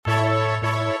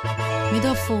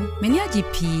Midofo, many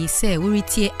GP say we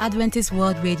retie Adventist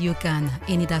World Radio Ghana,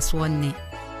 any that's one ne.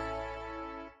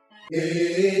 AWR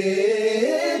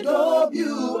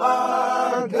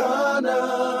Ghana.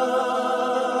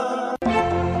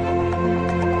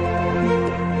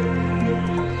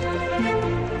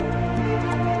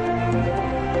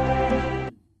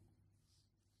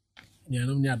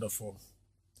 Nyanum ni adofo.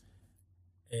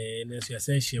 Nenso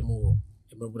yasa hyiemu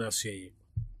mmabunu Asoeɛyɛ.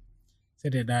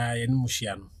 Sɛ da yɛn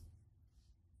muhia no.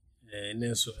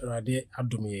 Nenso Awurade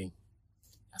adom yɛn.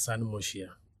 Asa no muhia.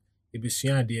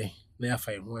 Ebesua ade na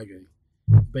yafa yɛn ho adwene.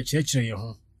 Bɛkyerɛkyerɛ yɛn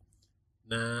ho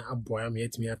na aboa yɛn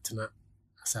yɛtumi atena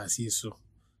asase so.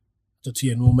 Toto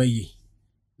yɛn no mayi.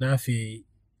 Na afei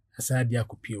asade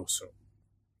akopie so.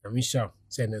 Na misha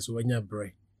sɛ nenso wanya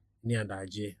brɛ ne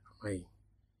adagye amai.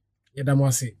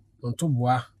 Yɛdamase nto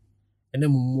boa ene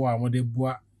mummo a mode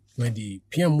boa madi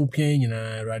piamu pian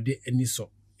nyina Awurade ani so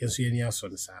yenso yɛni aso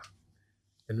ne saa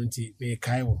eno nti me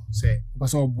kai wo sɛ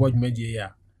bosa oboa dwumadie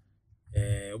ya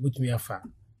obutumi afa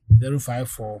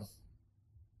 054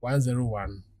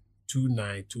 101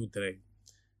 2923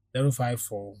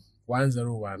 054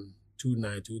 101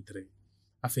 2923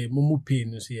 afei mumu pay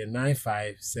no so yɛ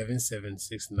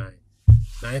 957769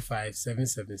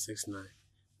 957769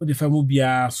 odi fa mu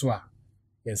bia so a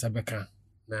yensa beka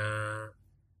na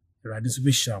Awurade so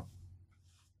be shaw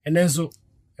enenso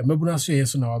mmabunu Asoeɛyɛ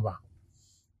so na waba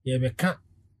ye beka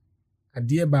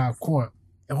ade ba ko a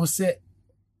ɛho sɛ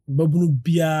babunu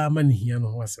bia ma ne hia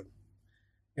no ho asɛm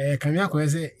kan ya koyɛ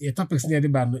sɛ ye topics ne de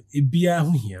ba no bia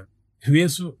ho hia hwe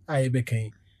so a ye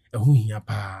bekan ɛho hia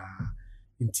pa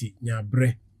nti nya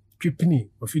brɛ twepini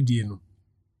ofidie no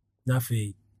na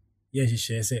afei ye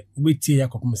hyehyɛ sɛ obetie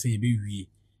yakopom sɛ ye bewie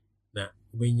na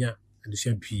obenya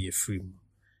adusua pii free mu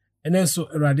enenso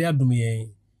Awurade adom yɛn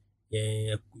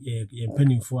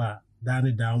mpanimfo a da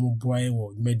ne da mo boa yɛn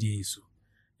wɔ dwumadie so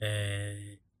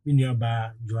minua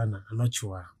ba Joanna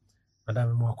anochoa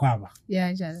madam mo akwa aba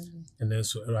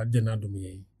enenso Awurade na adom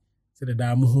yɛn sɛ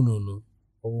da mo hu no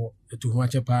ɔwɔ etu ho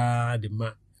akyɛ pa de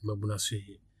ma mmabunu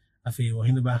Asoeɛyɛ afei wɔ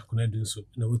hene ba kuna du so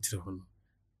na wotire ho no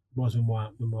boss mo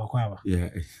akwa aba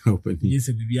open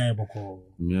yese bibia yɛ bɔkɔ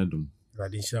me adom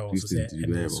Awurade nhyira wo so sɛ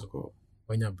enenso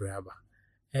wanya braba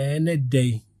ne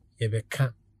day ye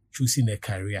beka choosing a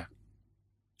career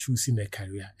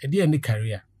e dey any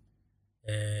career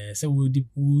say we je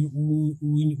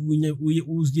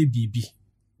bibi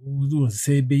we do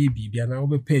say be bibi na we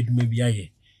be pay adwuma bi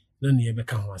aye na ne ye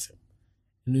beka ho asem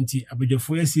no nti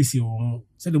abadwafo asiesie wo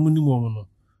say de munim wo no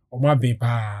o ma ben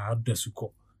pa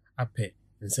adasuko apɛ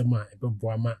nsɛm a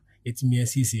ɛbɛboa ma etimi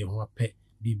asiesie ho apɛ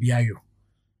bibi ayo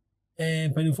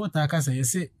panifo ta aka say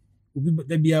say obi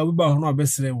da bia obi ba ho na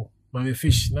obesere wo ma me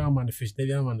fish na ma ne fish da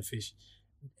bia ma ne fish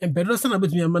empedro sana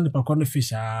betumi ama ne pakɔ ne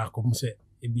fish a kom sɛ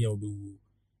e bia obewu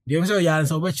de we sɛ ya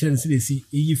nsa obɛkyerɛ ne sɛ desi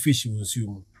eyi fish wo nsuo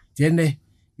mu de ne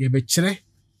ye bɛkyerɛ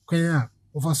kwan a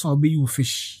ofa so obeyi wo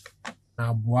fish na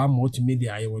aboa ma otumi de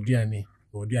aye woduane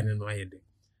no aye de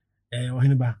wo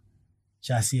hene ba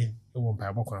chasie e wo mpa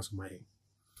abɔkɔ aso mai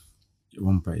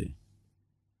wo mpa ye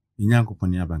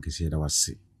Nyankopɔn ya bankese da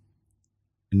wase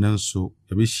nanso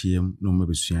ebehiem no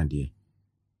mabesua de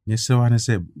nyese wa ne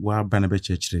sɛ wa ba na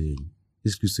bɛkyerɛkyerɛ yɛn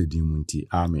Yesu Kristo din mu nti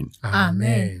amen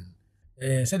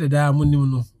sɛ da monim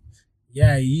no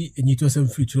ya yi enyito sɛm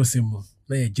fituro sɛm mu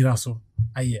na yɛ gira so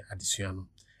ayɛ adesua no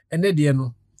ene de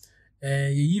no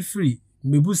ye yi free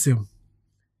mebusem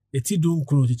eti dun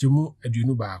kuro chichemu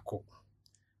aduonu baako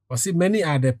o say many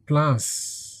are the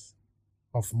plans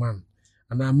of man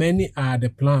and many are the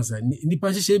plans nipa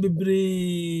hyehyɛ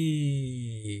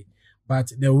bebre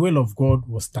but the will of God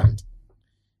will stand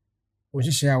o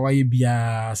hyehyɛ a waye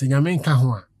bia sɛ nyame nka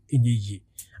ho a enyeyi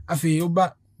afei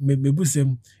oba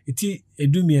mebusem eti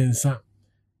edumiensa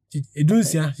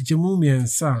edunsia chichemu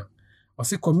miensa o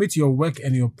say commit your work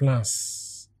and your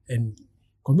plans and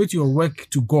commit your work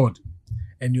to God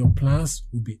and your plans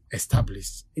will be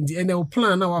established in the end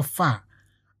plan na wa fa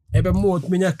ebe mo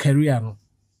otmenya career no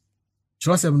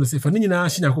trosem no se fa nyina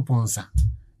ahye Yakopon sa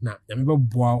na nyame be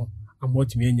boa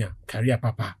amotumi anya career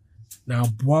papa na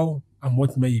boa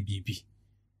amotumi ye bibi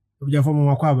obja fo mo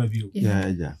makwa aba bi o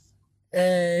yeah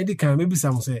edi kan me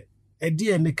bisa mo se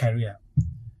edi ene career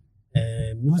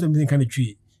mi hu se mi kan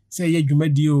twi se ye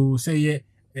dwumadi o se ye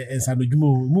ensano dwuma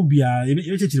o mu bia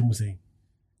ye chechire mu se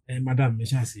madam me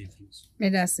sha say please me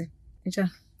da se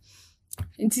echa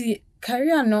nti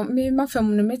career no me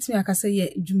mafam no metimi akasa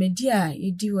ye dwumadi a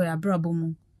edi wo abrabo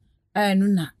mu no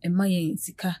na ema ye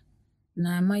sika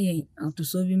na ema ye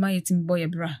autoso bi ma ye tim boy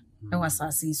bra e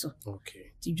wasase so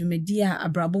okay ti dwumadi a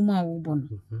abrabom a wo bo no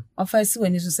ofa si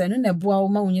wani so se no na boa wo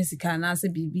ma wonya sika na ase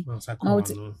bibi ma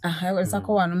wo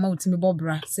sakwa no ma wo timi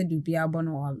bobra se de obi abo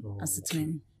no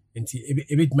asetena nti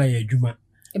ebetuma ye adwuma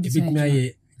ebetuma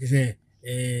ye se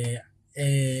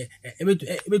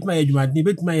ebetuma ye adwuma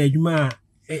ebetuma ye adwuma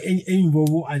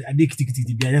involve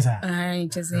adikiti bia yesa ai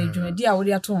chese dwumadi a wo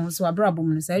de ato ho so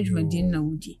abrabom no sa dwumadi na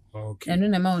wodi eno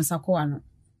na ma wo sakwa no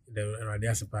the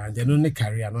radius pa de no ne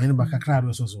career no hen ba kakra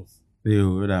do so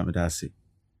yo da me da se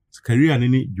career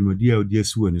ni dwumadi a odi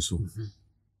asu ani so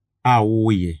a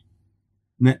wo ye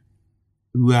na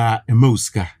wa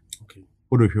emauska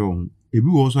odo hwe on ebi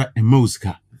wo so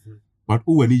emauska but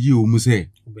o wani ji o mu se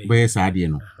be sa de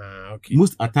no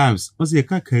most at times o se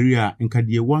ka career nka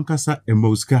de wankasa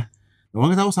emauska na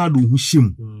wankasa wo sa do hu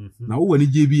shim na wo wani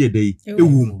je bi ye dai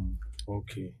ewum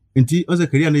nti o se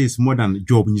career na is more than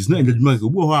job is not engagement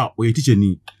obi ho a o ye teacher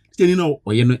ni no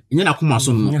oye no nya na koma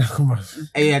so no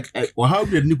o how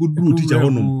be ni ko do teacher ho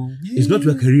no it's not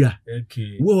your career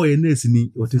wo ye nurse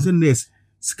ni o te se nurse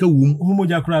ska wum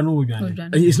homoja kura no odwane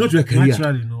it's not your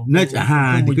career no not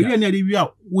the career na dey bia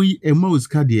we e mouse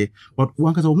ka dey but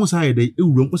one ka so ho say dey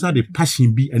ewuram ko say the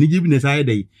passion bi ani je bi na say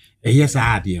dey yes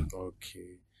ade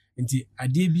okay nti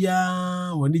ade bia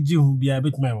woni je hu bia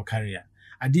betima your career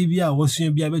ade bia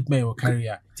wosua bia betima your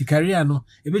career ti career no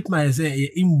e betima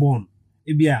say inborn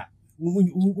e bia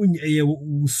ye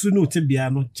sunu te bia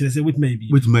no kire say betima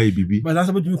bibi but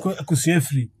that's betima akosua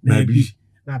free na bi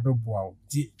na beboa o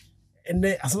ti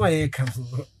ene asoma ye kan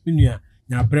menua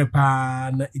nya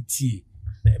brepa na etie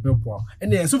na ebeboa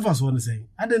ene so far so no say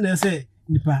ade na say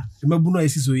nipa mmabunu a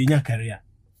esiso ye nya career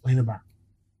why ba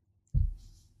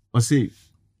o say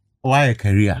why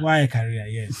career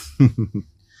yes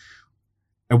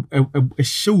e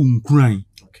show nkuran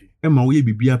e ma wo ye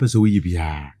bibia pese wo ye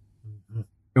bia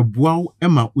e boa e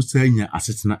ma usanya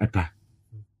asetena eta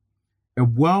e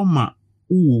boa ma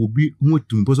wo obi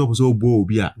hotum pese ko so bo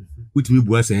obi a utimi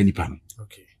boa sa nipa no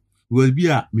wo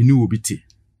bi a meni wo bi te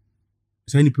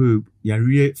sa nipa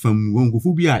yare fam wo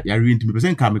ngofo bi a yare ntimi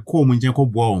pese nka me ko mo njen ko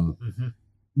boa wo mo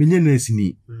menye na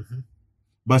asini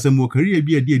basa mo career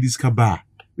bi a di diska ba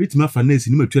wetima fa na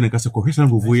asini matwa na kasa ko hwesa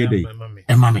ngofo ye dai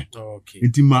e mame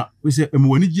ntima we se mo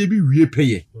wani je bi wie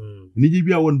peye ni je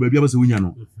bi a won ba bi abasa wonya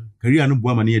no career no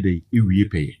boa ma ne ye dai e wie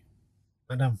peye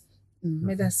madam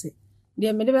me da se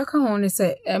dia me de ba ka ho ne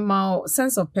se ma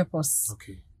sense of purpose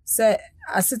se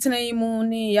asetena yi mu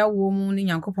ni yawo mu ni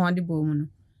Nyankopon ade bo mu no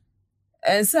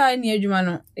ensa ni adwuma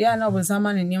no ya na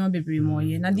obonsama ne niam bebre mo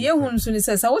ye na de ehun so ni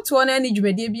se sa woto na ni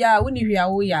dwumade bia woni hwe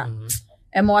awo ya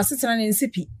ma asetena ne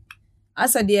nsipi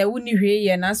asa de woni hwe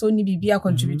ye na so ni bibia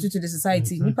contribute to the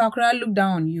society nipa kra look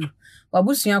down on you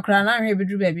wabusua kra na hwe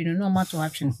bedru ba bi no mato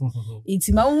atwe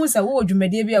itima wo se wo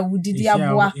dwumade bia wudidi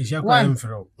aboa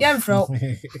yemfro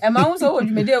ma wo se wo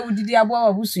dwumade wudidi aboa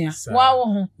wabusua wa wo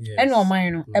ho ene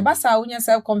oman no e ba sa wonya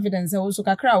self confidence wo so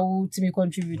kakra wo timi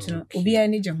contribute no obi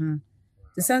ani je ho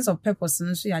the sense of purpose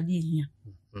no so ya de hia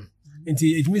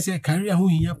nti it means career ho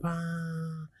hia pa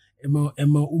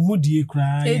ema umudie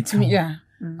kra etimi ya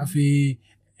afi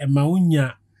ema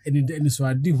unya eni so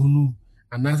ade hunu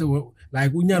anase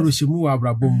like unya roshemu wa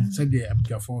abrabom said the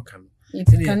abjafo kan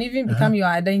it can even become your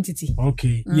identity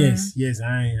yes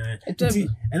I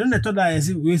don't know that I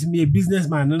say we be a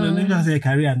businessman no say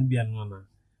career no bia no na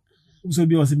uso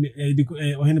bi was me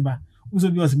oheneba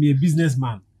uso bi was me a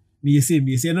businessman me say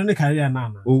no career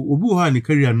na obi ho ani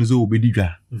career no so obedi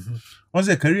dwa on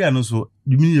say career no so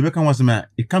dimi ye beka wasem a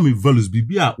e come values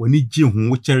bibia wani je ho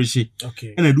wo cherish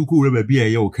na du ko wura ba bia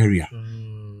ye wo career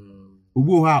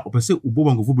obi ho a opese obo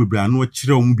bankofo bebra no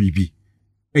kire wo mu bibi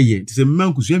eye it is a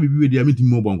man kusua bibi we dia meti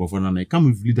mo bankofo na e come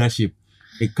with leadership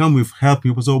it come with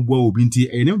helping opese obo obi nti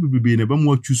e ne bibi ne ba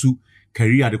mo chusu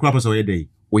career de kwa opese wo ye dey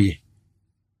oye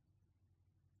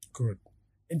good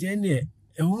and then e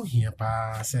ho hia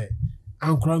pa say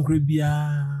ankra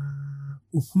bia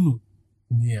uhunu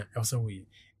nia else we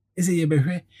ese ye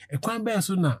behwe e kwan be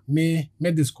so na me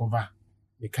discover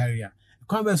the career e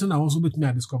kwan be so na wo so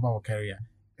betumi discover our career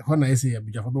e ho na ese ye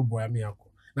bujafo be boya me akọ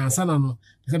na ansana no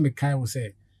se me kai wo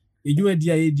se edwuma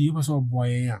dia ye di wo so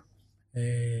boya ya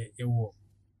ewo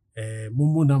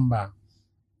mumu number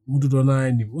mudodo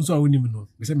na ni wo so awunim no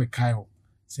se me kai wo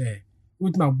se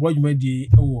utma boya dwuma di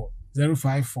ewo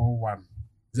 0541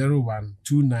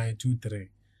 012923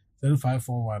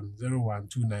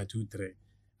 0541012923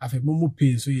 afi momo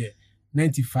pay so ye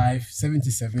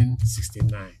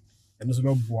 957769 eno so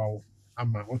be boa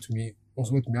ama otumi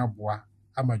also otumi aboa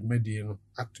ama dwumadi no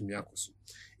atumi akoso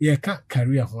ye ka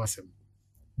career ho asem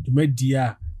dwumadi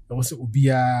a wo se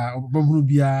obia babunu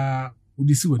bia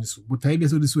odisi woni so botai bia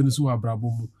so odisi woni so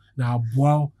abrabo mu na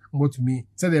aboa what me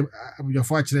said your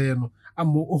father no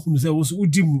am ohun say wo so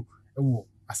udi mu wo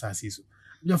asase so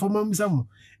your former misam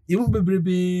you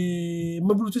bebrebe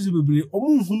maburu to bebrebe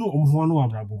omunhunu omho no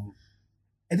abrabo mu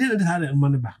e dey na ha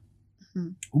man ba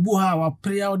obu ha wa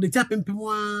prayer de chapempem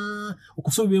wa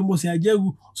okoso we mo se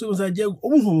ajagu so mo se ajagu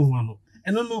omunhunu no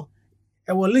eno no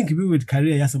e wo link bi with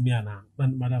career yasami ana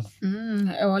madam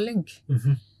e wo link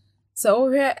so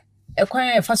we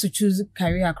ekwan e fa so choose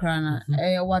career krana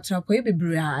what trapo e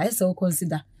bebre ha e so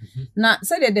consider na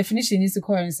say the definition is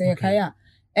to say career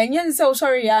enye say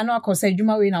sorry ya no akosa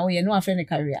adwuma we na wo ye no afa ne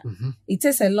career it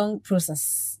takes a long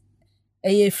process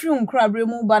free nkra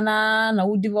bremu bana na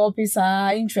wo develop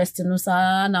sa interest no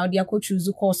sa na wo dia ko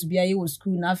choose course bia ye wo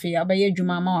school na afa abaye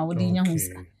adwuma ma wo de nya ho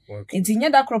sika entinya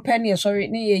da kropen ye sorry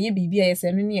ne ye bibia ye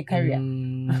se no ne career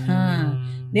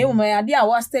na wo ma ade a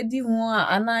wa study ho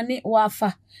ana ne wa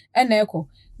afa ena eko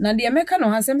na de meka no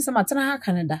hansem se matena ha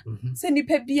Canada se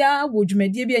nipa bia wo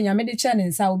dwumadie bia nyame de cha ne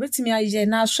nsa obetimi aye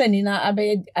na ahwani na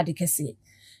abaye adekese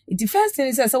it first thing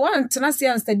is one tena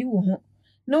se study wo ho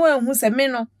no wa hu se me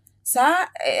no sa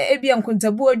ebia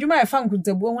nkuntabu adwuma efa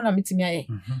nkuntabu ho na metimi aye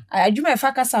adwuma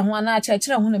efa kasa ho ana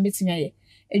akyekere ho na metimi aye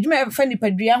adwuma efa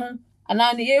nipadua ho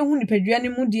ana ne ye hu nipadua ne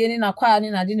mu die ne na kwa ne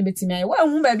na de ne betimi aye wa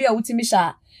hu ba bia wutimi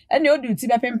sha ene odi uti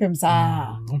be pempem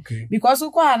sa because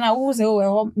kwa na wo se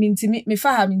wo mintimi me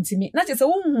fa ha mintimi na chese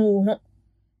wo hu ho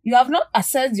you have not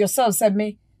assessed yourself said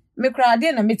me kra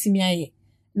de na metimi aye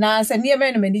na se ne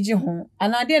me no manigi ho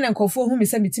ana de na nkofo hu me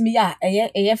se metimi ya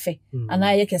eye fe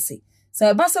ana eye kese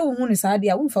se ba se wo hu ni sa de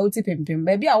a wo fa uti pempem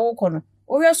ba bia wo kɔ no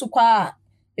wo hwe so kwa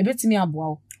e betimi aboa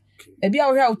wo e bia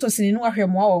wo hwe autosini no hwe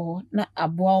mo wo na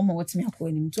aboa wo ma wotimi akɔ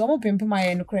anim to mo pempem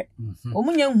aye no kre wo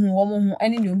munya hu wo mo hu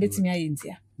ene ne wo betimi aye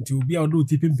ntia nti obi a odo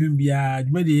ti pempem bia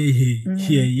adwuma de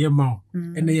ye ye ma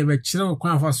ene ye be kire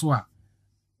kwan afa so a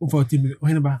o fa otimi o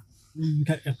hene ba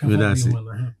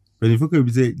when you focus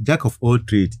be say jack of all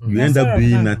trade you end up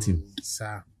doing nothing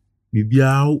sa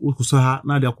bibia o kuso ha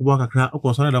na de akobo kakra o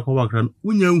kuso na de akobo kakra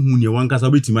unya hu ne wankasa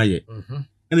betima ye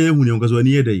ene ye hu ne wankasa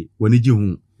wani ye dai wani ji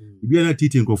hu bibia na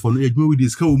titi nkofo no adwuma we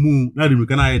dis ka o mu na de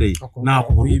mika na ye dai na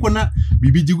akokoro ko na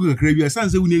bibi jigu kakra bia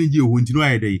sanse wuni ne ji ho ntino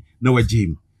aye dai na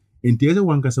wajim enti ese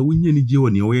wankasa wunya ni je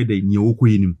woni o ye dai ne wo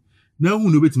koyinim na hu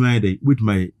no betima aye dai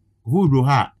betima ye ho bro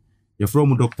ha ye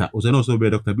from doctor o se no so be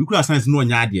doctor bi kura science no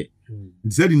nya ade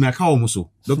enti se di na ka o mu so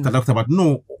doctor but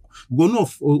no go no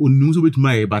onimu so betima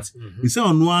aye but e se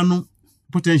ono anu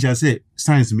potential say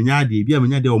science me nya ade bia me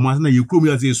nya de o ma na ye krom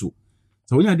ya se so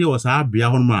so wonya de o sa bia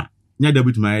ho ma nya de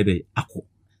betima aye dai akọ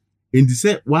enti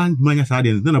se wan manya sa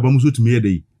de na ba mu so tumi ye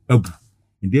dai abu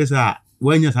enti se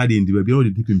wanya sa de ndi ba bia o de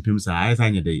dipempem sa aye sa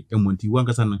nya dai emonti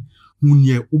wankasa na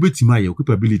hunye obetima aye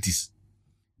capabilities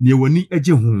ne woni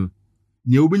agye ho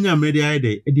ne obenya mede aye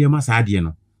dai e de ma sa de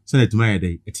no se na tumi aye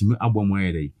dai etimi abomo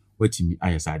aye dai watimi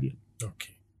aye sa de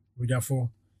okay ojafo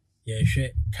ye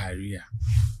hwe career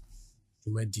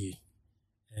dwumadie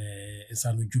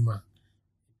ensano dwuma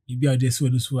bibia de so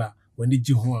a wani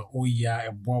gye ho a oya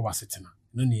ebo wasetena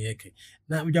no ne yeke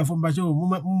na ojafo mbajo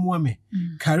mo me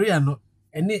career no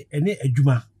ene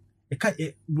adwuma e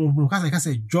ka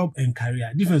say job and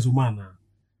career difference o man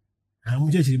na mo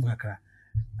je chiri kakra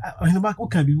o ba o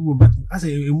kan bibi wo but as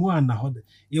emu an na ho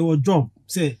ye job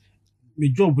say me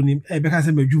job ni e be ka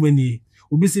say me adwuma ni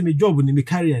obi say me job ni me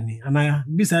career ni ana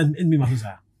bi say enmi ma so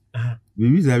sa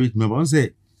we say bit me ba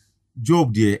say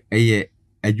job de eye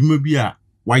adwuma bi a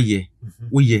waye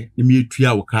wo ye na me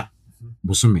atua wo ka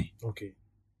bosome okay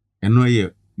eno ye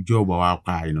job wa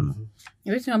kwa no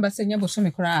you bet me say nya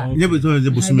bosome kra nya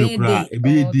bosome kra e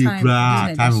be di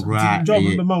kra time kra job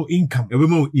be ma income e be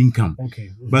ma income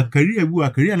okay but career bi wa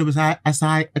career no be say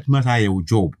aside atuma say ye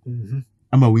job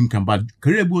ama income but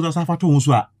career bi wo sa fa to ho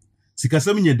so a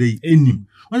sikasam nya dai enim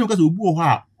wani ka so obu ho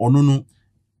a ono no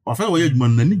ofa wo ye adwuma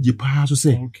na ni je pa so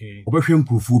se obehwe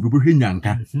nkrofo bi obehwe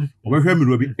nyanka obehwe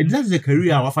miro bi it is a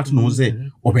career a wafa to no se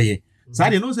obeye sa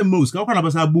de no se mouse ka kwa na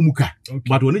basa bomuka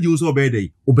but woni je so obeye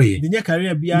dai obeye the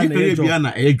career bia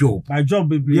na e job my job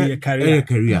be a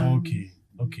career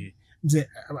okay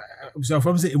so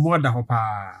from say emo da ho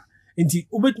pa enti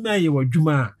obetumi aye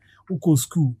wadwuma uko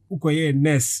school uko ye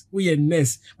nurse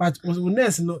but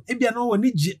nurse no e bia no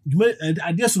woni je dwuma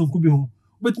ade so nku bi ho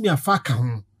obetumi afa ka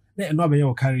ho na eno abaye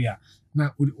o career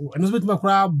na eno so betumi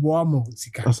akora bo mo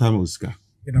sika asama sika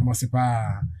e da mo se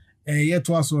pa ye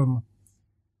to aso no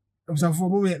so for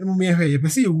mo me hwe ye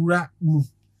pese ye wura mu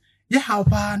ye how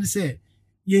pa ne se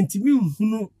ye ntimi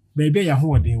hunu baabi ya ho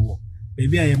oden wo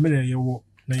baabi ya mere ye wo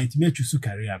na ye ntimi atwu su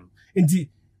career no enti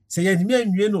se ye ntimi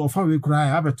anwie no ofa we kura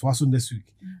ya abeto aso next week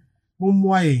mo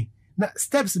moaye na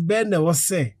steps ben na wo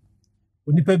se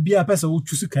onipa bia pesa wo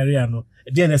choose career no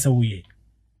dey na say wo ye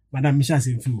madam Misha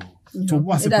say mfi wo to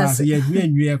bo ase pa say ye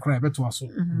nwie kra beto aso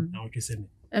na wo twese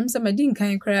ne say madin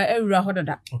kan kra awura ho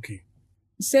dada okay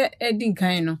say edin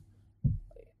kan no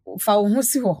fa wo ho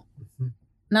si ho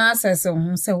na asese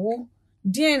ho say wo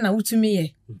dey na wutumi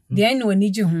ye dey na wani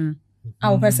gi ho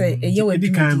a wo pesa eye wa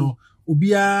edin kan no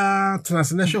obia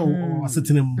transnational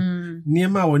asetenem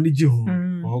niema wani gi ho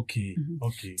okay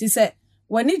ti say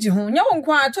wani gi ho nya won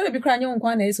kwa atore bi kra nya won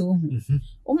kwa na ese wo hu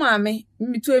o maame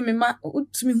mitu emi ma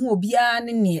utumi hu obia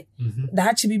ne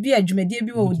da chi bibi adwumadie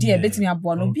bi wo odi e betimi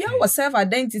abo no obia wo self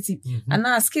identity and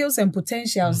our skills and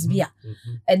potentials bia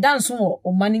e dance wo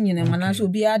o mani nyina mana so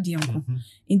obia de enko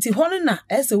nti ho no na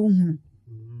ese wo hu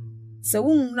se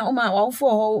wo hu na o ma wa fo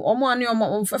ho o mo ani o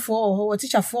mo fefo ho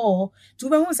teacher fo ho tu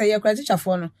be hu se ye kra teacher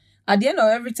fo no at the end of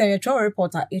every time you throw a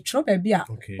reporter a throw baby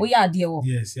o ya de wo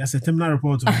yes a terminal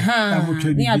report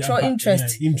ni a throw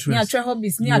interest ni a throw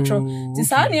hobbies ni a throw ti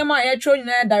sa ni ma ya throw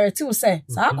na directive say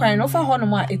sa kwan no fa ho no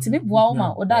ma etimi boa wo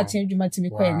ma o da chen dwuma timi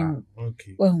kwa anim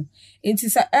wo enti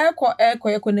sa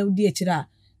ekọ na udi ekira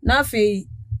na afi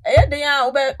eye den a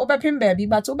wo be pem baby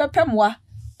but wo be pemwa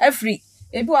every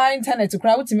ebi wa internet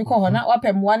kra wo timi kọ ho na wa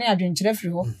pemwa na adwenkyere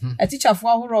free ho a teacher fo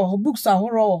ahoro ho books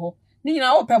ahoro ho ni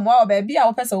nyina wo pem wa ba bia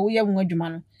wo pesa wo ye mu adwuma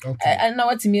no na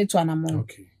watimi etu anamo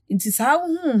nti sa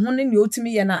hu ne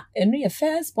otimi ye na enu ye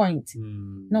first point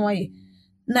na waye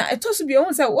na etosu bi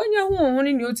o se wonya hu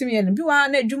ne otimi ye no bi wa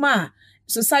na adwuma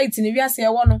society ne wiase ye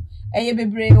wo no eye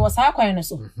bebre wo sa kwan no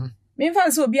so me fa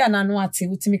nse obi anano ate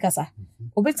otimi kasa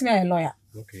obetimi aye lawyer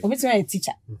obetimi aye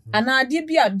teacher ana ade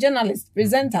bia journalist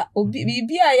presenter obi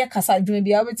bia ye kasa adwuma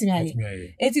bia obetimi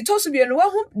aye eti tosu bi no wa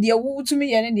hu de wo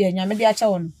otimi ye ne de nyame de acha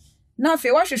wo no na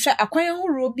fe wa hwehwe akwan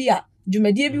ahoro bi a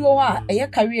dwumadie bi wo a eye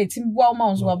career team bua wo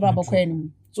ma so wabra bakwa ni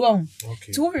so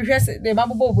to hwehwe se de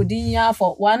babobo obodin ya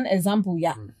for one example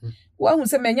ya wa hu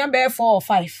se menya be 4 or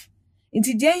 5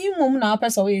 nti de himom na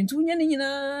apesa wo ye nti unya ni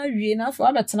nyina wie na afa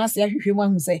abetena se ahwehwe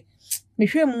mu hu se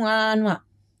mehwe mu anu a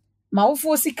ma wo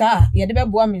fo sika ye de be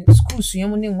bua me school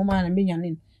suam ni ngoma na menya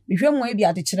ne mehwe mu e bi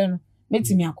ade kire no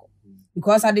metimi akọ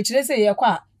because ade kire se ye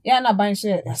kwa ya na ban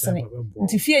hye asene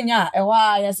nti fie nya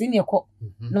ewa ya se ne ekọ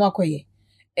na wakoye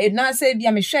na se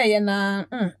bia me hwe ye na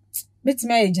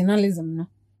betimi aye journalism no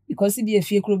because bia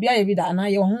fie kro bia ye bi da na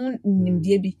ye ho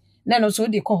nimdie bi na no so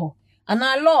de kọ ho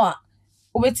ana law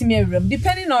obetimi awram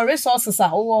depending on resources a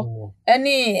wo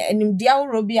any nimdie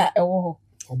ahoro bi a ewo ho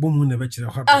obomu na be kire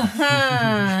ho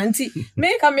nti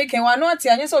make wa no ati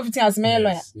anye so fitin as me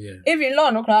lawyer even law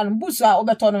no kra no busu a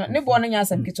obeto no ne bo no nya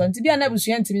asem kito nti bia na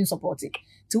busu ntimi support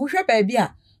ti wo hwe ba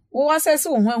bia wo asese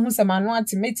wo hu sema no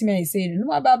ati metimi ese no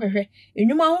wa ba behwe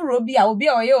enwuma ahoro bi a obi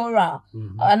a oye ora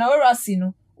ana ora si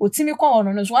no otimi kwa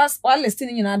no so wa list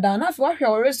ni nyina down na fi wa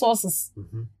hwe resources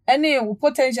any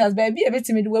potentials ba bia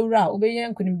betimi de wura obeye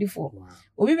nkunimdifo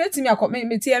obi betimi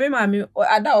akometi me maami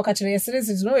ada o ka kire yesere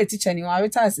no teacher ni wa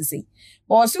weta asese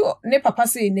but so ne papa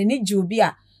say ne ni ji obi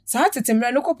a sa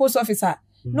tetemre no ko post officer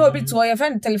no obi to your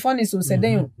friend telephone so se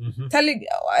den tell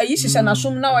ayi shisha na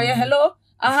shum na wa ye hello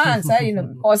say you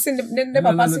know o sin ne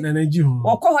papa say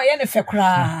o ko ho ye ne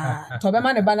fekra to be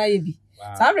ma ne bana ye bi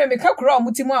sa mre me ka kura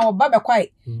omutimu a oba be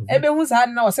kwai ebe hu sa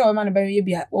na o se o ma ne ba ye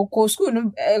bi a o ko school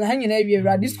no ha nyina wi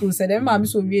radi school se dem ma mi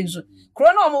so wi nso kuro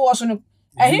na o mo wo so no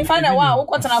ehi find out wa wo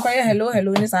kwatana kwa ye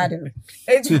hello ni sa de no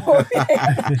eju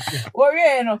wo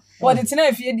wi no wo de tina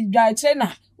afie di dwa kire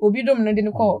na obi dom no de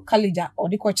ne ko college o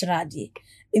de ko kire ade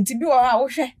enti bi wo ha wo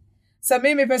hwe sa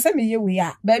me pese me ye wi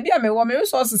a ba bi a me wo me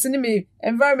resources ni me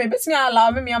environment betimi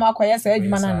allow me am akoye sa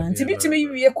adwuma na enti bitimi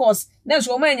wie course na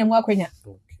so o ma anyam akwanya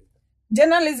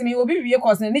journalism you obi wie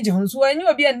course na ne je honso anyi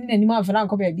obi an ni nanim afana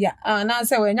nko ba bi a na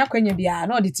say we anya kwanya bia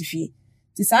na o de tifie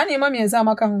ti sa na ma mienza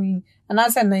maka hu na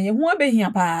say na ye hu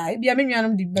abehia pa bia me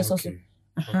nnuanum de beso so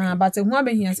but hu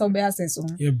abehia so be access ho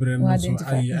ye bre no so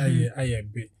aye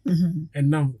be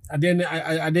enam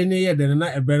ade ne ye de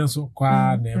na ebre no so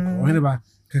kwa na ko hene ba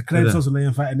kakra so na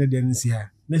ye fa ene de nsi ha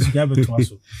na su ga beto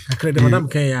aso kakra de madam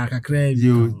kan ya kakra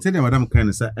yo te de madam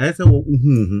kan sa ese wo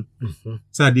hu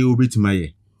sa de obetima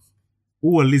ye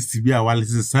wo list bi a wa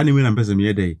list sa ne me na pese me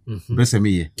ye dey pese me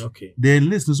ye then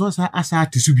list so sa asa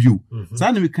tisu bio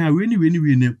sa ne me kan we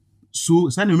ni so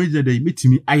sa ne me je dey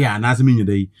metimi aya na asa me nye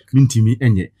dey mintimi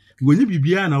enye gonye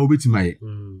bibia na obetima ye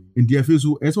ndi afi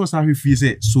so ese sa hwefie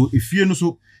se so efie no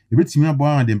so ebetimi abo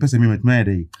an de pese me metimi ye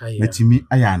dey metimi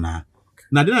aya na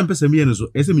de na pese me ye no so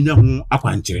ese me nya ho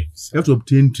akwankyere you to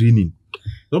obtain training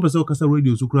so pese o kasa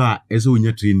radio so kura ese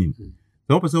onya training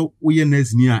so pese wo ye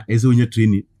nurse ni a ese onya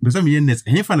training pese me ye nurse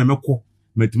he fa na mekọ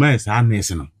metima ye sa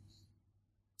nurse no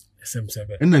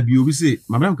And I be obviously,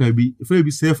 my man can be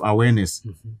self awareness.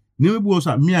 Never be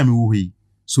also me and me.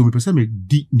 So me person me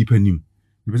deep depending.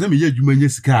 Me person me ye juma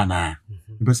nyesika na.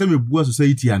 Me person me bua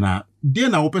society na.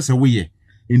 Then na person we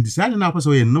in deciding na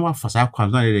person we no afasa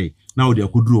kwanza na now they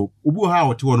could draw. Obu ha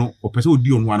o te no o person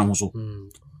odi on wana ho so.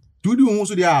 Do di won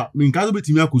so dia me nka so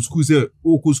betimi akọ school say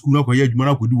o ko school na ko ye adwuma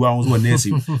na ko di wa won so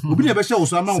nurse. Obi na be hye wo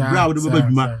so ama bra wo de be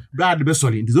adwuma, bra de be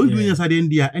solid. Nti so du nya sade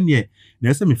ndia ene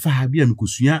na se me fa bia me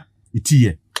kosua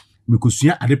etiye. Me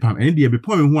kosua adepam ene dia be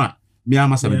pon me ho a me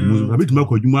ama sa be mu. Betimi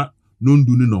akọ adwuma no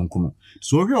ndu ne nonko no.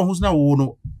 So hwe ho so na wo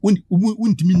no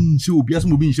untimi nche obi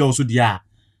asem obi nche wo so dia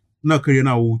na career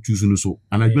na wo choose no so.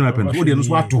 Ana adwuma pen wo de no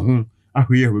so ato ho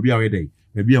ahwe ye bia we dey.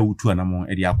 Bia wo tu anamo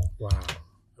e de akọ. Wow.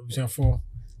 Abusafo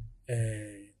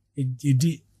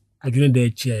edi adwene da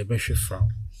echi a be hwe fra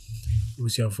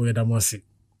usiafo ya damase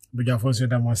bejafo so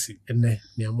damase ene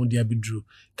ne amode abedru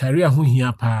career ho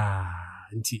hia pa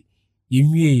nti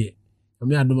yenwie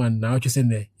ame adoma na o twese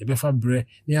ne ye be fa bre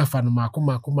ne afa no mako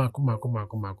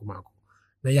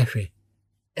na ya hwe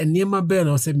enema be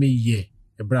na o se me ye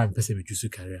e bra mpese be twusu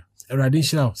career erade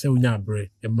nhyira se unya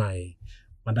bre e mai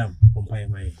madam pompai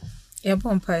mai e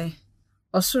pompai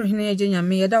Osuru hine ye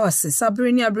nyame ye da wase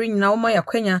sabre ni abre nyina wo ma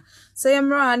yakwanya se ye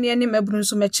mra ne ne mmabunu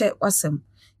so meche wasem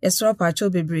yesoro pa cho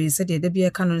bebre se de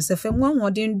bia ka no se fem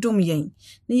wanwode ndum yen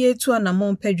ne ye tu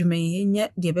anamon padwuma yen nye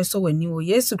de be so wani wo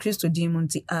Yesu Kristo din mu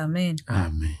nti amen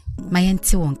amen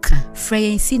Mayenti wonka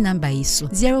freyency number iso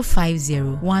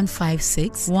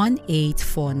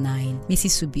 0501561849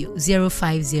 Mrs. Subio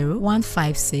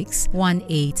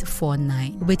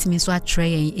 0501561849 Ubetimi so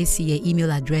atreyen esi ye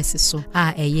email address so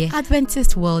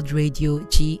Adventist World Radio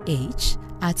GH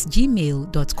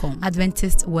 @gmail.com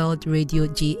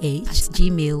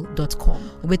adventistworldradiogh@gmail.com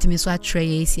Ubetimi so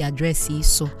atreyen esi address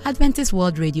so Adventist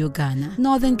World Radio Ghana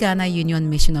Northern Ghana Union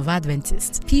Mission of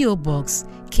Adventists PO Box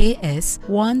KS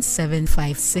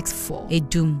 17564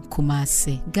 Edum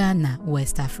Kumasi Ghana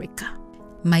West Africa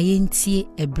Mayenti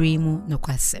Ebremu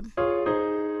Nokwasem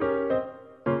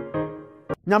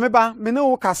Nyameba mene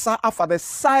wo kasa afa the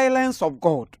silence of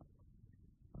God.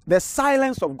 The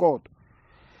silence of God.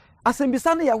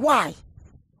 Asembisane ya why?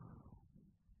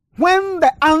 When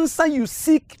the answer you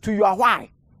seek to your why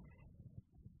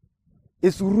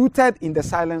is rooted in the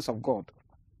silence of God.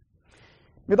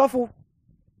 Medofo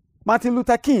Martin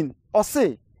Luther King or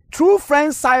say, true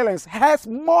friends' silence has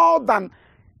more than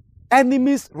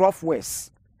enemies' rough words.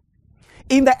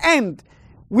 In the end,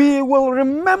 we will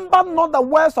remember not the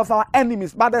words of our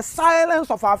enemies, but the silence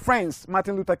of our friends.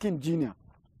 Martin Luther King Jr.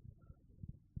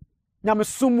 Nyame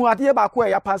sumu ade ba ko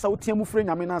ya pasa utiemu fre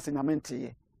nyame na se nyame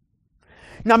ntie.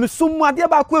 Nyame sumu ade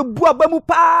ba ko ebu abamu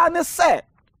pa ne se.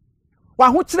 Wa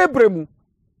ho kire bremu.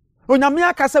 Onyame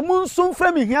akasa mu nsum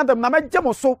fre mi hia dem na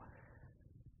megye so.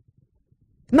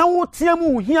 Na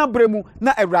utiemu hia bremu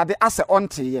na awrade ase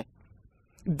ontie.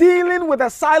 Dealing with the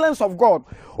silence of God.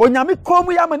 Onyame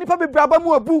komu ya manipa bebraba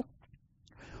mu abu.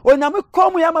 Onyame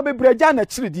komu ya ma bebreja na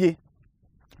chiridie.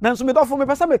 Nanso me dofo me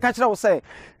pesa me ka kire wo se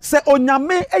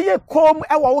onyame eye kom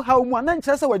ewo wo haw mu na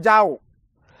nkire se wagya wo.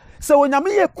 Se onyame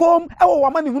ye kom ewo wo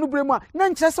ma ne hunu bremu a na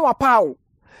nkire se wapa wo.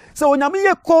 Se onyame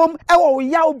ye kom ewo wo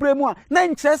ya wo bremu a na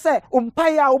nkire se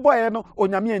ompai a wo boye no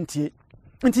onyame antie.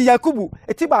 Nti Yakubu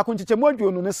etiba ko nchichemu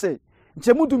adwonu ne se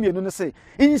nchemu dumienu ne se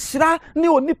inhira ne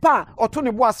onipa oto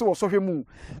ne bo ase wo sohwe mu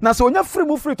na se onya firi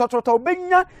mu firi tototo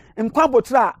obenya nkwa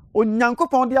botira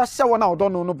onyankopon de ahye wo na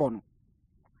odono no bono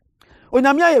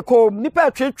onyame ayekom nipa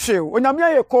atwetwe onyame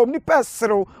ayekom nipa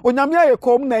serew onyame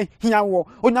ayekom na hiawo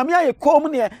onyame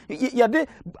ayekom ne ye de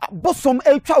bosom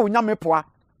etwa onyame poa.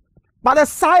 But the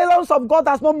silence of God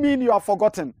does not mean you are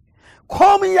forgotten.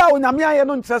 Come ya onyame aye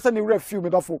no nkyere se ne wura fiu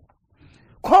medofo.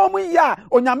 Come ya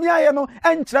onyame aye no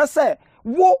enkyere se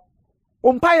wo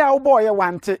ompaya wo boy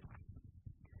wante.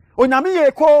 Onyame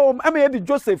ye kom eme de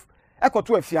Joseph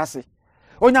ekoto afiase.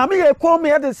 Onyame ye kom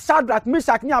ye de Shadrach,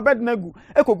 Meshach ni Abednego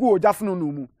ekogu ojafunu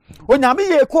no mu. Onyame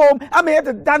ye kom eme ye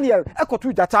de Daniel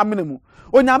ekoto jata amene mu.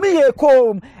 Onyame ye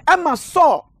kom ema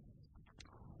Saul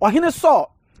ohene Saul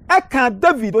eka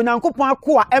David onyankopon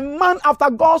akoa a man after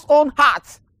God's own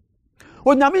heart.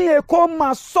 Onyame ye kom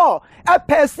ma Saul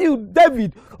pursue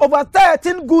David over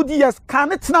 13 good years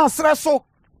kan it na sere so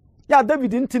ya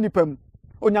David ntinipam.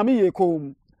 Onyame ye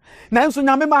kom na enso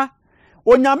nyame ma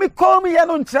onyame kom ye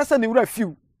no nkyere se ne wura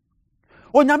fiu.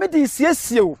 Onyame di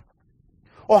siesie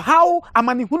o how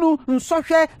amanihunu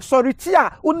nsohwe soriti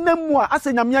a unnemu a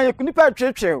ase nyame ye kunipa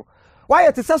atwetwe. Why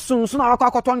it is a sunsun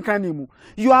akoton kan mu.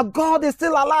 Your God is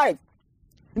still alive.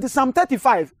 In Psalm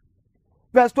 35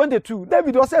 verse 22.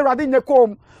 David was saying,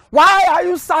 why are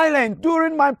you silent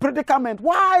during my predicament?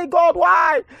 Why, God,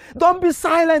 why? Don't be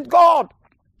silent, God.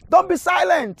 Don't be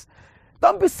silent.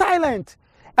 Don't be silent.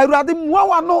 Erade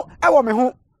mwa no ewo me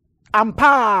ho.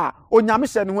 Ampa onyame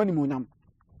hye ne ho ni monyam.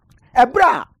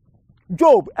 Ebra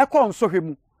Job ekon sohwe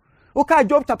mu. Oka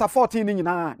Job chapter 14 ni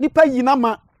nyina. Nipa yina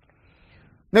ma.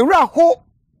 Na wura ho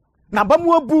na ba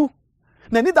mu abu.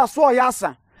 Na ni da so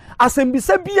yasa.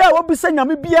 Asembisa bia obisa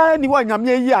nyame bia ni wa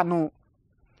nyame yi ano.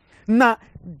 Na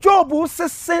Job se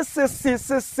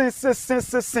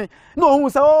no who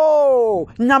say oh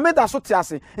nyame da so te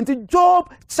ase. Nti Job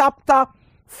chapter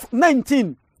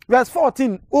 19 verse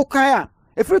 14 okaya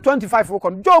every 25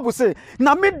 okon Job say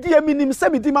na me die minim se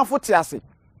me di mafo te ase.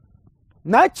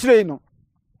 Na kire no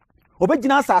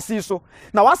obegina asase so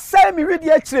na wasai me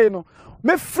wedi a kire no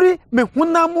me free me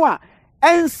hunam a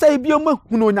ensai bi o ma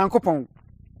hunu onyankopɔn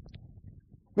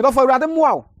me do for rade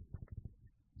moa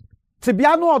te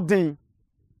bia no odin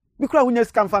bi kura hunya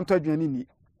sika mfa nto aduani ni.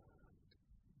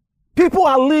 People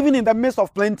are living in the midst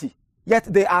of plenty yet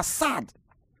they are sad.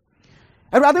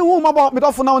 Erade hu mabo me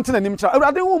do for na won tenanim kira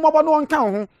erade hu mabo no onka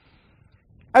ho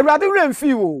erade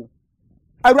remfi o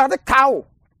erade kawo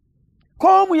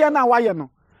kom ye na waye no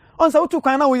on sa utu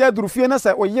kwan na wo ye durufie na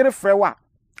se o yere frewa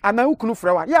ana ukunu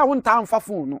frewa ya won ta amfa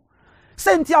phone no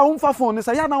senti a won fa phone no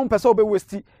se ya na won pese obe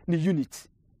waste ni unit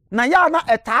na ya na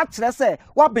eta kire se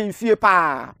wa benfie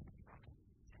pa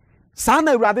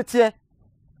sana erade tie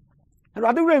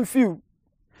erade remfi.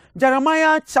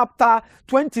 Jeremiah chapter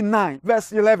 29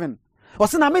 verse 11.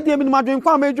 Osi na me de mi madwen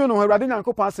kwa mejo no erade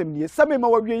nyankopon asem nie se me ma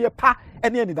wa wie ye pa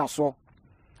ene anidaso.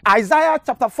 Isaiah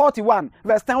chapter 41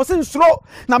 verse 10 osi nsuro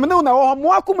na me ne na wo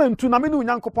mo akomantu na me ne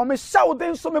nyankopon me hya wo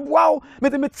den so me boa me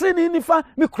de me trini nifa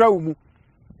me kura wo mu.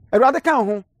 Erade kan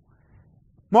ho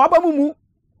ma aba mu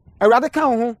erade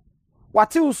kan ho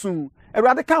wate usun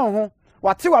erade kan ho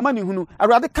wate wa mani hunu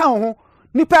erade kan ho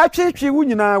nipa atwetwe wo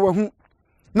nyina wa hu.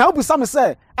 Na obusa me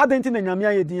say adenti na nyame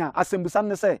ayedin a asembusa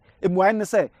ne say emuaye ne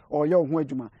say oye ho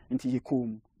adwuma nti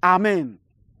yekom. Amen.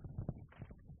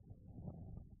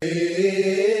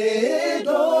 AWR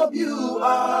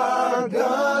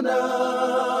Ghana.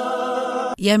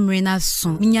 Yemrena so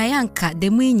minyayanka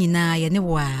demu nyina ye ne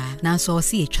wa nanso o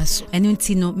se yetwa so enu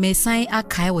nti no mesan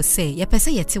akai wo se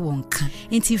yepese yete wonka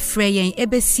nti frɛ yen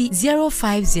ebesi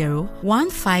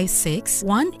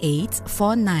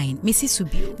 050-156-1849 Missy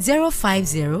Subio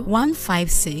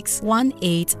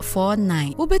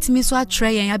 050-156-1849 ubetimi so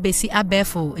atre yen abesi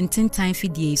abefo ntintan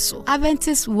fidie so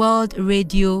Adventist World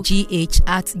Radio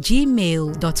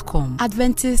GH@gmail.com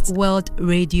Adventist World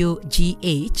Radio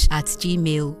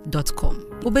GH@gmail.com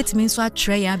Ubetimi so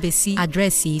atre yen abesi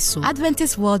address so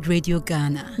Adventist World Radio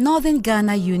Ghana, Northern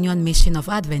Ghana Union Mission of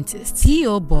Adventists,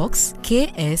 P.O. Box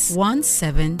KS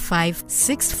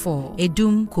 17564,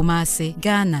 Edum, Kumasi,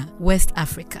 Ghana, West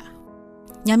Africa.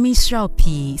 Nyamishrao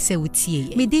P. se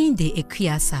utie, midin de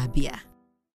ekia sabia.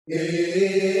 AWR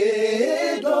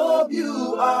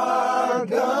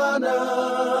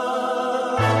Ghana.